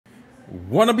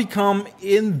Want to become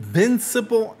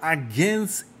invincible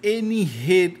against any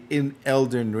hit in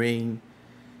Elden Ring?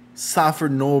 Suffer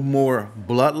no more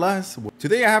bloodlust?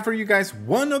 Today I have for you guys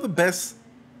one of the best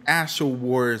Astral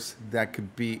Wars that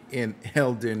could be in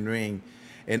Elden Ring.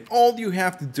 And all you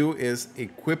have to do is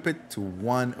equip it to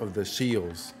one of the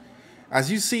shields. As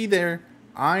you see there,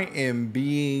 I am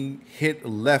being hit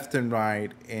left and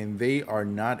right and they are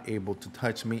not able to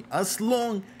touch me as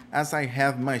long as I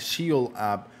have my shield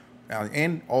up.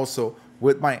 And also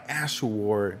with my Astral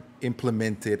Ward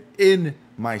implemented in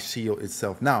my shield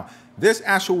itself. Now, this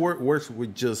Astral Ward works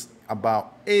with just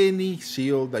about any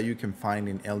shield that you can find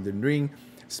in Elden Ring.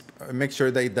 Make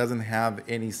sure that it doesn't have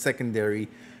any secondary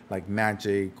like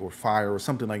magic or fire or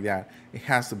something like that. It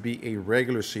has to be a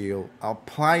regular shield.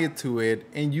 Apply it to it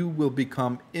and you will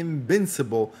become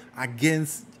invincible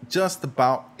against just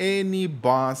about any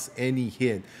boss, any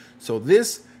hit. So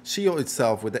this shield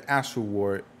itself with the Astral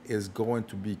Ward is going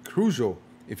to be crucial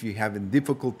if you're having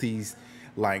difficulties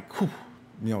like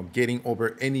getting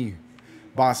over any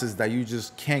bosses that you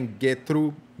just can't get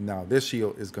through. Now this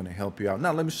shield is going to help you out.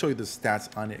 Now let me show you the stats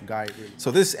on it, guys.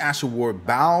 So this Astral Ward,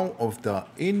 Bow of the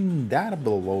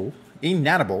Indomitable,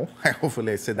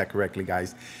 hopefully I said that correctly,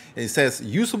 guys. It says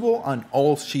usable on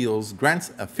all shields,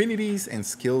 grants affinities and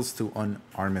skills to an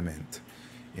armament.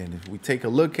 And if we take a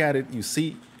look at it, you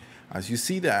see, as you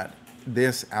see that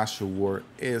this Astral Ward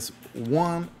is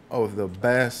one of the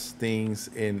best things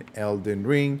in Elden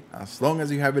Ring. As long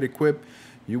as you have it equipped,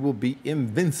 you will be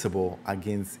invincible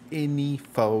against any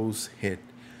foe's hit.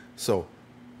 So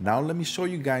now let me show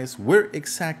you guys where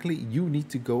exactly you need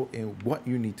to go and what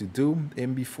you need to do.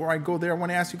 And before I go there, I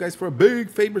want to ask you guys for a big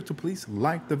favor to please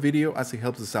like the video as it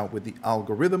helps us out with the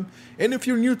algorithm. And if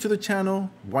you're new to the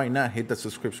channel, why not hit the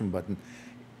subscription button?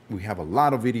 We have a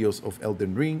lot of videos of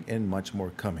Elden Ring and much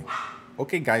more coming.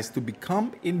 Okay guys, to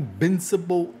become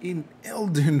invincible in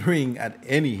Elden Ring at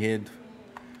any hit,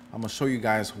 I'm gonna show you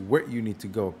guys where you need to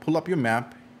go. Pull up your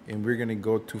map and we're gonna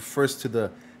go to first to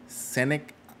the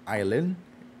Scenic Island.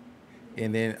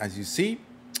 And then as you see,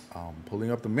 pulling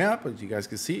up the map, as you guys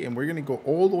can see, and we're gonna go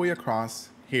all the way across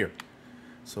here.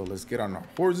 So let's get on our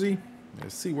horsey.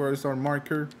 Let's see where is our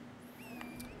marker.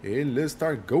 And let's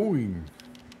start going.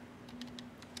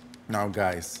 Now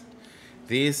guys,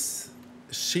 this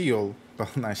shield, well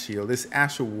not shield, this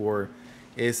Astral Ward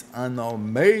is an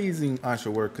amazing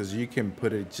Astral Ward because you can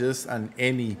put it just on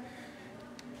any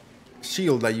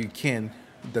shield that you can.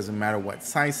 It doesn't matter what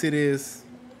size it is.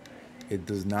 It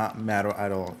does not matter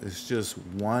at all. It's just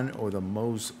one of the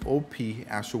most OP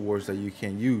Astral Wards that you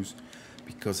can use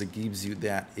because it gives you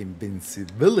that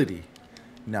invincibility.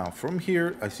 Now from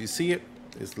here, as you see it,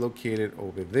 it's located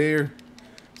over there.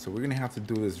 So we're gonna have to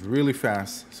do this really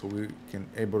fast so we can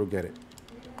able to get it.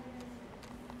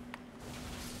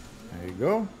 There you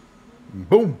go.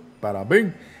 Boom. Bada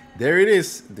bing. There it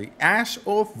is. The Ash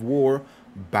of War,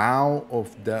 Bow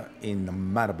of the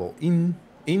Indomitable.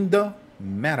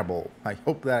 Indomitable. I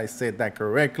hope that I said that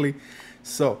correctly.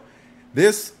 So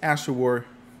this Astral Ward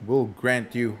will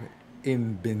grant you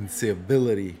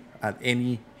invincibility at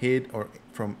any hit or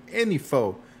from any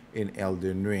foe in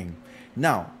Elden Ring.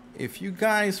 Now, if you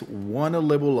guys want to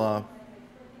level up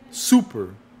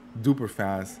super duper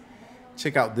fast,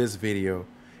 check out this video.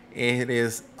 It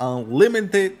is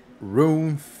unlimited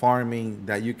rune farming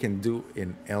that you can do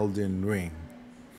in Elden Ring.